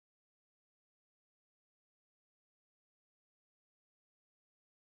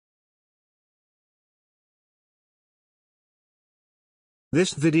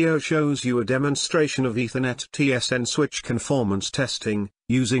This video shows you a demonstration of Ethernet TSN switch conformance testing,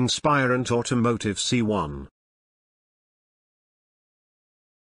 using Spirent Automotive C1.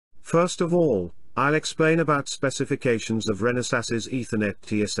 First of all, I'll explain about specifications of Renesas Ethernet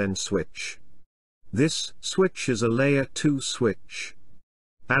TSN switch. This switch is a layer 2 switch,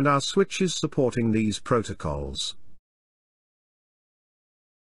 and our switch is supporting these protocols.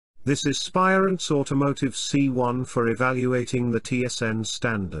 This is Spirent Automotive C1 for evaluating the TSN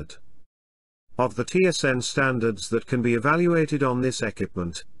standard. Of the TSN standards that can be evaluated on this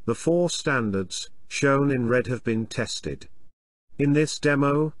equipment, the 4 standards, shown in red, have been tested. In this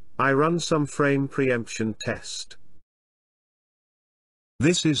demo, I run some frame preemption test.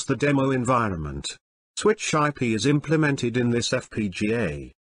 This is the demo environment. Switch IP is implemented in this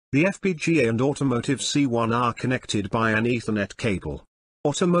FPGA. The FPGA and Automotive C1 are connected by an Ethernet cable.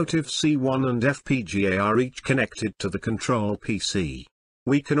 Automotive C1 and FPGA are each connected to the control PC.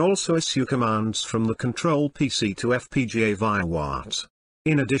 We can also issue commands from the control PC to FPGA via WAT.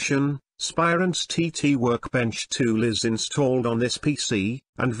 In addition, Spirent's TT Workbench tool is installed on this PC,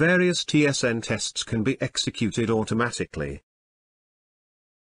 and various TSN tests can be executed automatically.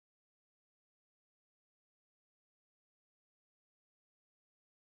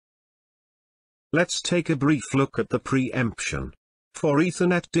 Let's take a brief look at the preemption. For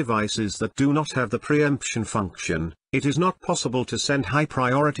Ethernet devices that do not have the preemption function, it is not possible to send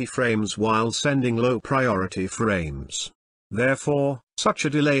high-priority frames while sending low-priority frames. Therefore, such a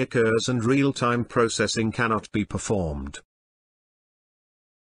delay occurs and real-time processing cannot be performed.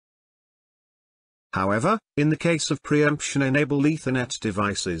 However, in the case of preemption-enabled Ethernet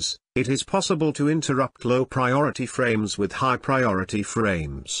devices, it is possible to interrupt low-priority frames with high-priority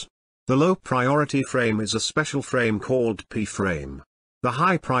frames. The low-priority frame is a special frame called P-frame. The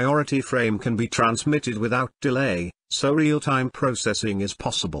high-priority frame can be transmitted without delay, so real-time processing is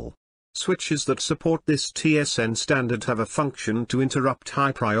possible. Switches that support this TSN standard have a function to interrupt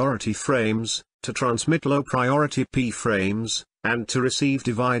high-priority frames, to transmit low-priority P-frames, and to receive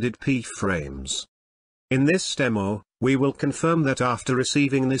divided P-frames. In this demo, we will confirm that after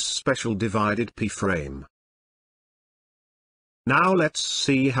receiving this special divided P-frame. Now let's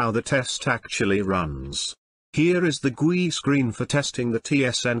see how the test actually runs. Here is the GUI screen for testing the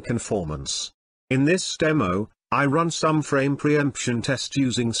TSN conformance. In this demo, I run some frame preemption test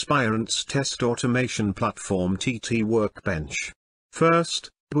using Spirent's test automation platform TT Workbench.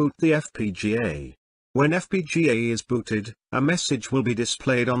 First, boot the FPGA. When FPGA is booted, a message will be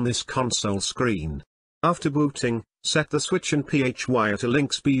displayed on this console screen. After booting, set the switch and PHY at a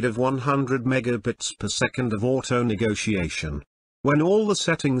link speed of 100 megabits per second of auto negotiation. When all the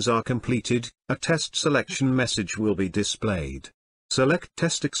settings are completed, a test selection message will be displayed. Select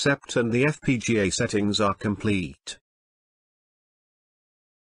Test Accept and the FPGA settings are complete.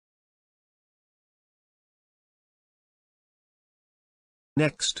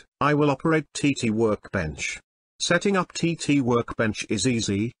 Next, I will operate TT Workbench. Setting up TT Workbench is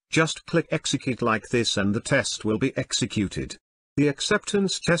easy, just click Execute like this and the test will be executed. The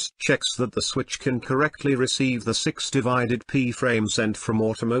acceptance test checks that the switch can correctly receive the 6 divided P-frame sent from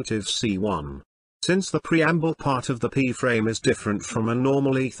Automotive C1. Since the preamble part of the P-frame is different from a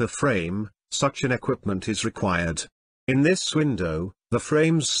normal Ether frame, such an equipment is required. In this window, the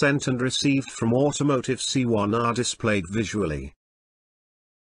frames sent and received from Automotive C1 are displayed visually.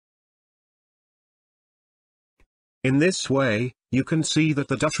 In this way, you can see that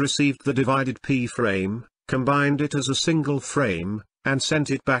the DUT received the divided P-frame, combined it as a single frame, and sent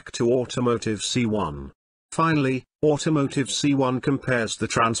it back to Automotive C1. Finally, Automotive C1 compares the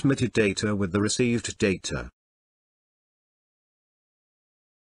transmitted data with the received data.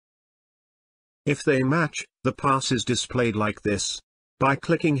 If they match, the pass is displayed like this. By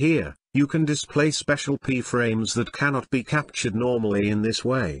clicking here, you can display special P-frames that cannot be captured normally in this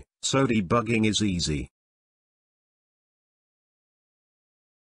way, so debugging is easy.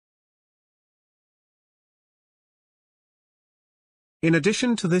 In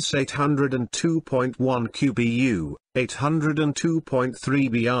addition to this 802.1 QBU,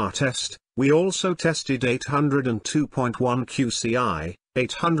 802.3 BR test, we also tested 802.1 QCI,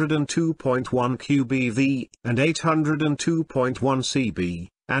 802.1 QBV, and 802.1 CB,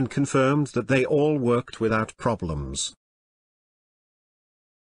 and confirmed that they all worked without problems.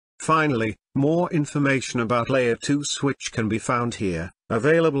 Finally, more information about Layer 2 switch can be found here,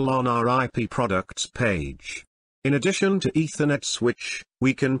 available on our IP products page. In addition to Ethernet switch,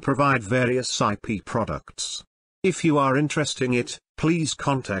 we can provide various IP products. If you are interested in it, please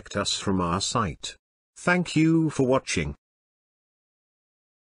contact us from our site. Thank you for watching.